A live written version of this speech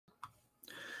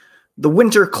The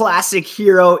Winter Classic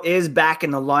hero is back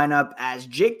in the lineup as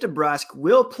Jake DeBrusk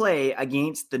will play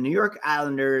against the New York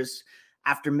Islanders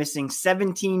after missing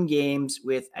 17 games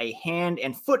with a hand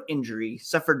and foot injury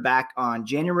suffered back on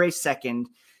January 2nd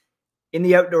in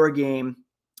the outdoor game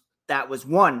that was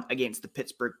won against the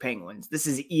Pittsburgh Penguins. This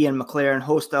is Ian McLaren,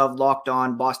 host of Locked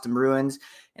On Boston Bruins,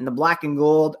 and the Black and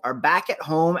Gold are back at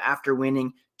home after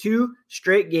winning 2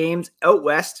 straight games out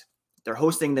west. They're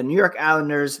hosting the New York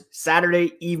Islanders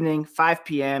Saturday evening, 5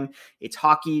 p.m. It's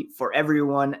hockey for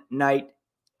everyone night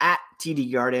at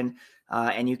TD Garden,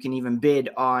 and you can even bid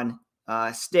on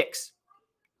sticks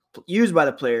used by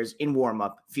the players in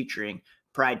warm-up featuring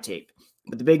Pride tape.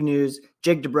 But the big news,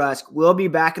 Jake DeBrusk will be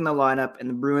back in the lineup, and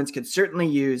the Bruins could certainly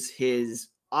use his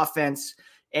offense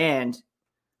and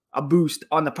a boost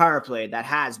on the power play that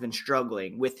has been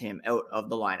struggling with him out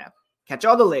of the lineup. Catch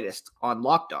all the latest on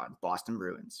Locked On Boston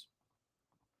Bruins.